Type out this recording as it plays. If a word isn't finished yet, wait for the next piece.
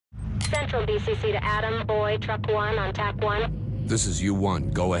Central BCC to Adam, Boy, Truck 1 on TAC 1. This is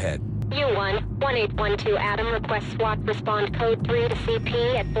U1. Go ahead. U1, 1812 Adam, request SWAT respond code 3 to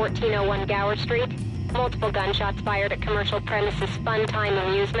CP at 1401 Gower Street. Multiple gunshots fired at commercial premises Fun Time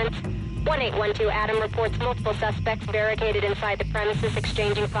Amusements. 1812 Adam reports multiple suspects barricaded inside the premises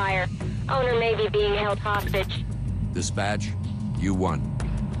exchanging fire. Owner may be being held hostage. Dispatch,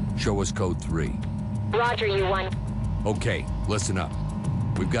 U1. Show us code 3. Roger, U1. Okay, listen up.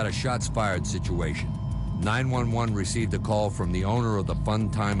 We've got a shots fired situation. 911 received a call from the owner of the Fun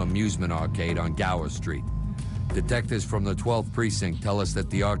Time Amusement Arcade on Gower Street. Detectives from the 12th Precinct tell us that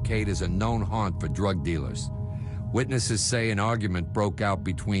the arcade is a known haunt for drug dealers. Witnesses say an argument broke out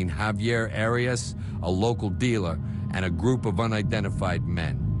between Javier Arias, a local dealer, and a group of unidentified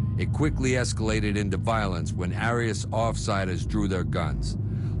men. It quickly escalated into violence when Arias offsiders drew their guns.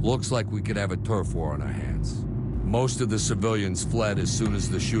 Looks like we could have a turf war on our hands. Most of the civilians fled as soon as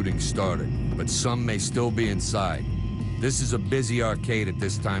the shooting started, but some may still be inside. This is a busy arcade at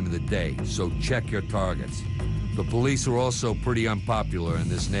this time of the day, so check your targets. The police are also pretty unpopular in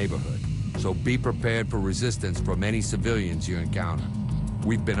this neighborhood, so be prepared for resistance from any civilians you encounter.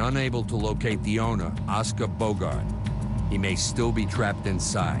 We've been unable to locate the owner, Oscar Bogart. He may still be trapped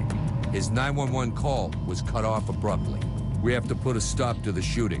inside. His 911 call was cut off abruptly. We have to put a stop to the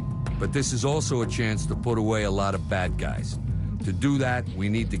shooting, but this is also a chance to put away a lot of bad guys. To do that, we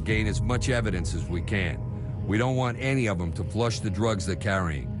need to gain as much evidence as we can. We don't want any of them to flush the drugs they're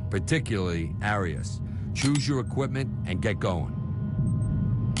carrying, particularly Arias. Choose your equipment and get going.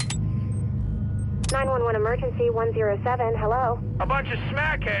 911 emergency 107, hello? A bunch of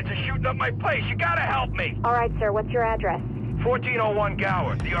smackheads are shooting up my place. You gotta help me. All right, sir, what's your address? 1401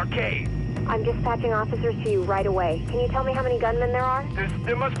 Gower, the arcade. I'm dispatching officers to you right away. Can you tell me how many gunmen there are?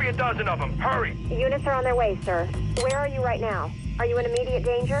 There must be a dozen of them. Hurry. Units are on their way, sir. Where are you right now? Are you in immediate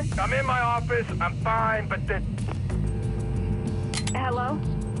danger? I'm in my office. I'm fine, but the... Hello?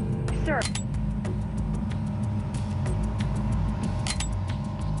 Sir.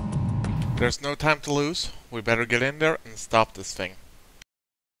 There's no time to lose. We better get in there and stop this thing.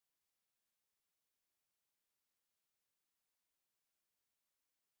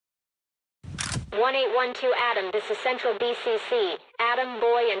 One 1812 Adam, this is Central BCC. Adam,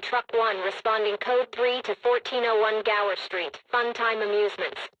 Boy, and Truck 1 responding code 3 to 1401 Gower Street. Fun Time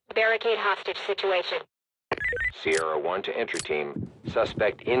Amusements. Barricade hostage situation. Sierra 1 to entry team.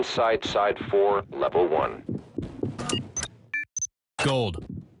 Suspect inside side 4, level 1. Gold.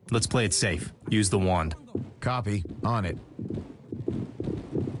 Let's play it safe. Use the wand. Copy. On it.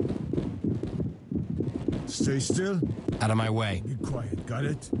 Stay still. Out of my way. Be quiet. Got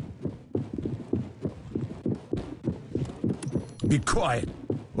it? Be quiet,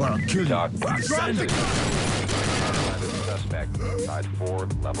 or I'll kill you. Doc, suspect inside 4,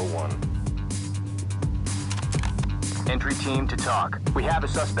 level 1. Entry team to talk. We have a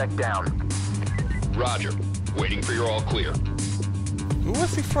suspect down. Roger. Waiting for your all clear. Who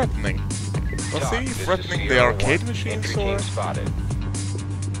was he threatening? Was he threatening the arcade machines or? Spotted.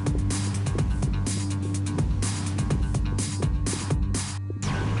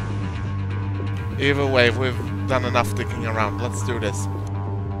 Either way, we've done enough digging around. Let's do this.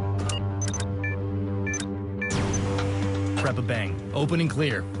 Prep a bang. Open and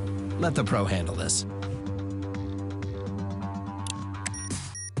clear. Let the pro handle this.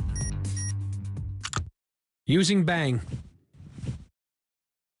 Using bang.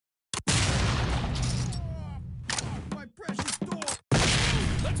 My precious door.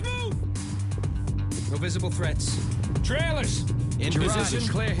 Let's move. No visible threats. Trailers! In position.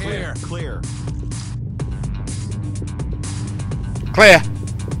 Clear here. Clear. Clear!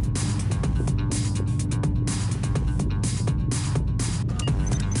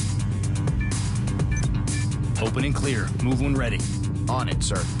 Open and clear. Move when ready. On it,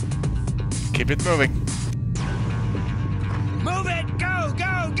 sir. Keep it moving. Move it! Go!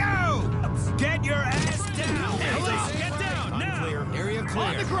 Go! Go! Get your ass down! Police, get down! Now! Area clear.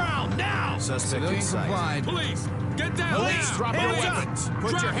 On the ground! Now! Suspect in sight. Police, get down! Police, drop your weapons.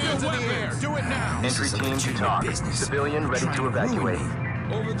 Put your hands in the air. Do it now. Entry team to talk. Civilian ready to evacuate.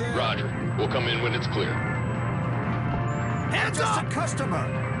 Over there. Roger. We'll come in when it's clear. Hands up!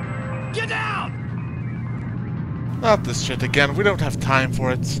 Customer. Get down! Not this shit again. We don't have time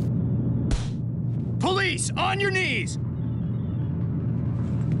for it. Police, on your knees!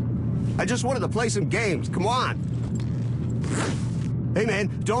 I just wanted to play some games. Come on. Hey, man,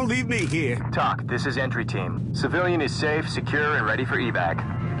 don't leave me here. Talk. This is entry team. Civilian is safe, secure, and ready for evac.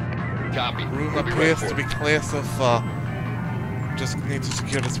 Copy. Room We'll be appears ready to be for it. clear so far. Just need to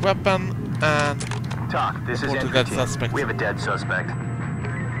secure this weapon and Talk. This is report to entry that team. suspect. We have a dead suspect.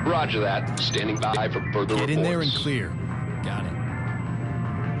 Roger that. Standing by for further reports. Get in there and clear. Got it.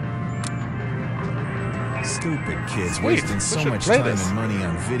 Stupid kids Sweet. wasting so We should much play time this. and money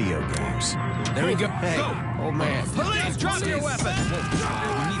on video games. There we go. Hey, Go. old man. Police, drop your weapon.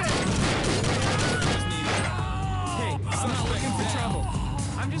 Hey, I'm not looking for trouble.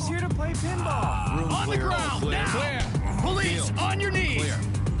 I'm just here to play pinball. Room On clear, the ground, clear. now. Clear. Police, on your knees. Clear.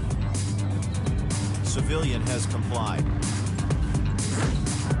 Civilian has complied.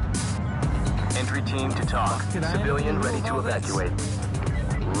 Entry team to talk. Civilian ready to evacuate.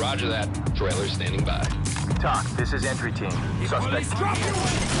 Roger that. Trailer standing by. Talk, this is entry team. Suspect. Drop your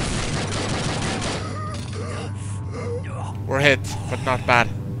weapon. We're hit, but not bad.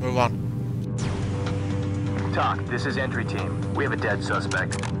 Move on. Talk, this is entry team. We have a dead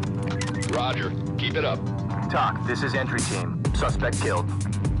suspect. Roger. Keep it up. Talk, this is entry team. Suspect killed.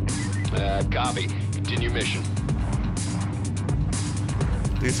 Copy. Continue mission.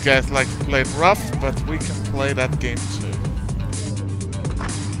 These guys like to play it rough, but we can play that game too.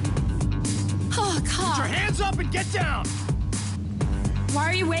 Oh, Put your God. hands up and get down. Why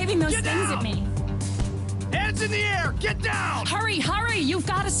are you waving those Get things down. at me? Hands in the air. Get down. Hurry, hurry! You've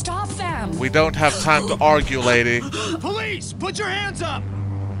got to stop them! We don't have time to argue, lady. Police, put your hands up.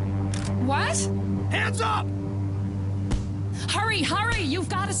 What? Hands up. Hurry, hurry! You've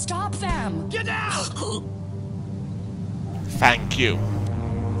got to stop them! Get down. Thank you.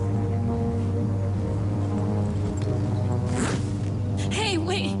 Hey,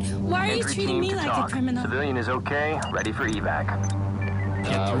 wait! Why are you Entry treating team me to like talk. a criminal? Civilian is okay. Ready for evac.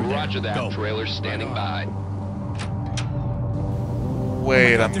 Roger that. Go. Trailer standing by.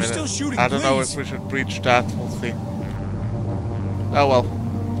 Wait a they're minute. still shooting, I don't know please. if we should breach that. We'll see. Oh well.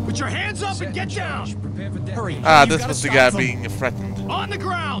 Put your hands up and get down. Hurry. Ah, You this gotta was the stop guy them. being threatened. On the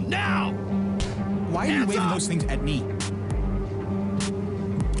ground now. Why are you Hands waving up. those things at me?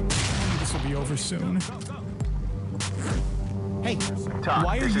 This will be over soon. Hey, Talk,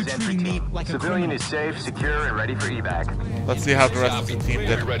 why are this you is entry treating me team. like a Civilian criminal? is safe, secure, and ready for evac. Let's see how the rest of the team We'll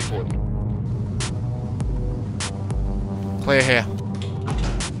did. be ready for them. Play here.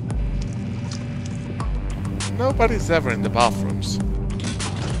 Nobody's ever in the bathrooms.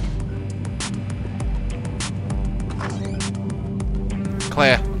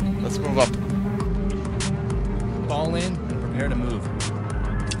 Claire, let's move up. Fall in and prepare to move.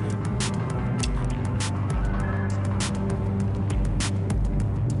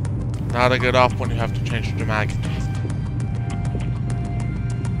 Now to get off when you have to change the mag.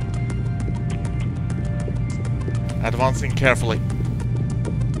 Advancing carefully.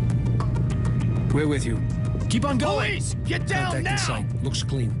 We're with you. Keep on going. Police, get down Contact now. in sight. Looks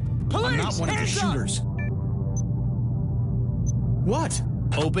clean. Police, I'm not one of the hands up. shooters. What?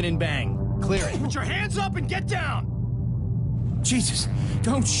 Open and bang. Clear it. Put your hands up and get down. Jesus,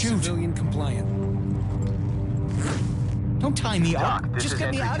 don't shoot. Civilian compliant. Don't tie me Talk, up. this Just is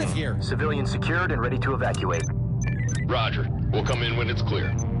get me entry out of team. here. Civilian secured and ready to evacuate. Roger. We'll come in when it's clear.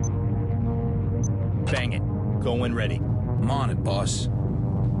 Bang it. Go when ready. I'm on it, boss.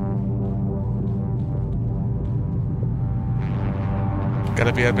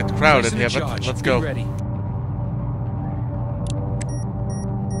 Gotta be a bit crowded Place in here, but charge. let's Be go. ready.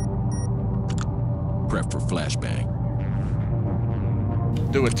 Prep for flashbang.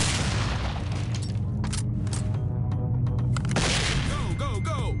 Do it. Go, go,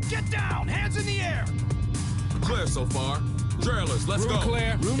 go. Get down. Hands in the air. Clear so far. Trailers, let's Room go.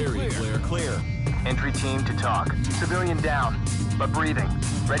 clear. Area clear. Clear. Entry team to talk. Civilian down, but breathing.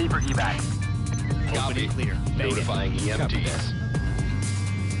 Ready for evac. Copy. clear. Bang it. Notifying EMTs.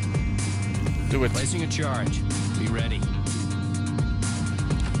 Do it. Placing a charge. Be ready.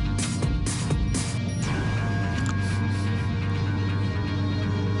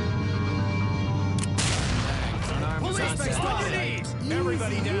 Police, on your knees.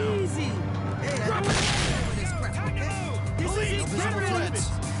 Everybody down. Easy. Drop it. Time to move. Police, grab your weapons.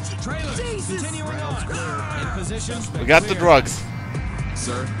 Trailers, continuing on. In position. We got the drugs.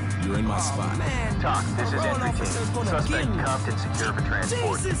 Sir, you're in my spot. Talk, this is entry team. Suspect cuffed and secure for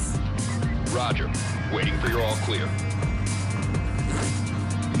transport. Roger. Waiting for your all clear.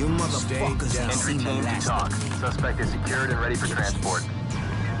 You motherfuckers have Entry seen the team to last talk. Suspect is secured and ready for transport.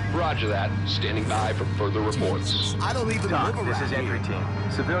 Roger that. Standing by for further reports. I don't even Talk, live this around is here. entry team.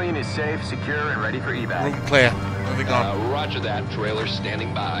 Civilian is safe, secure, and ready for evac. Room clear. Moving on. Roger that. Trailer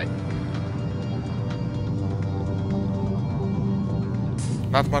standing by.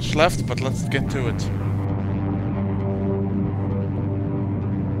 Not much left, but let's get to it.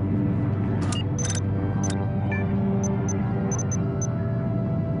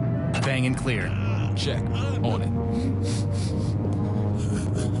 Bang and clear. Check. On it.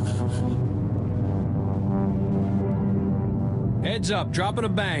 Heads up, dropping a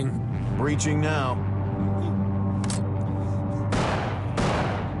bang. Breaching now.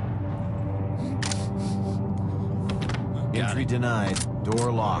 Entry denied.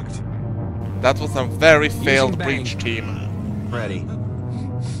 Door locked. That was a very failed breach team. Ready.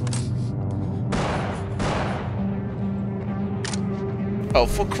 Oh,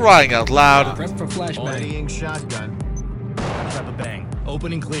 for crying out loud. Prep for flashbang. Readying shotgun. Drop a bang.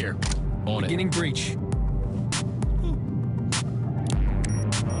 Open and clear. On Beginning breach.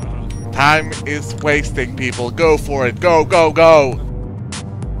 Time is wasting, people. Go for it. Go, go, go.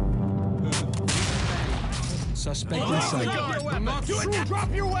 Suspect inside.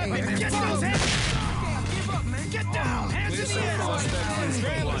 Drop your weapon! Get those hands! Give up, man! Get down! Hands in the air!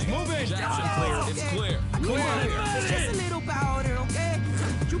 Move in! It's clear. Just a little powder, okay?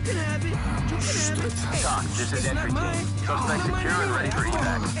 You can have it. You can have it. Talk, this is entry team. Suspect secure and ready for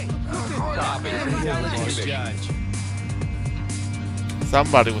evac.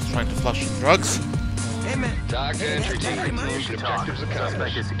 Somebody was trying to flush some drugs. Hey, man. Talk to entry team. Objectives accomplished.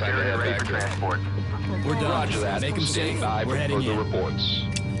 Suspect is secure and ready for transport. We're done. Roger that. Make them Standing safe. by We're for heading further in. reports.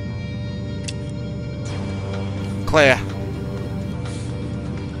 Clear.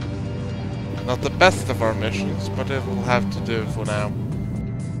 Not the best of our missions, but it will have to do for now.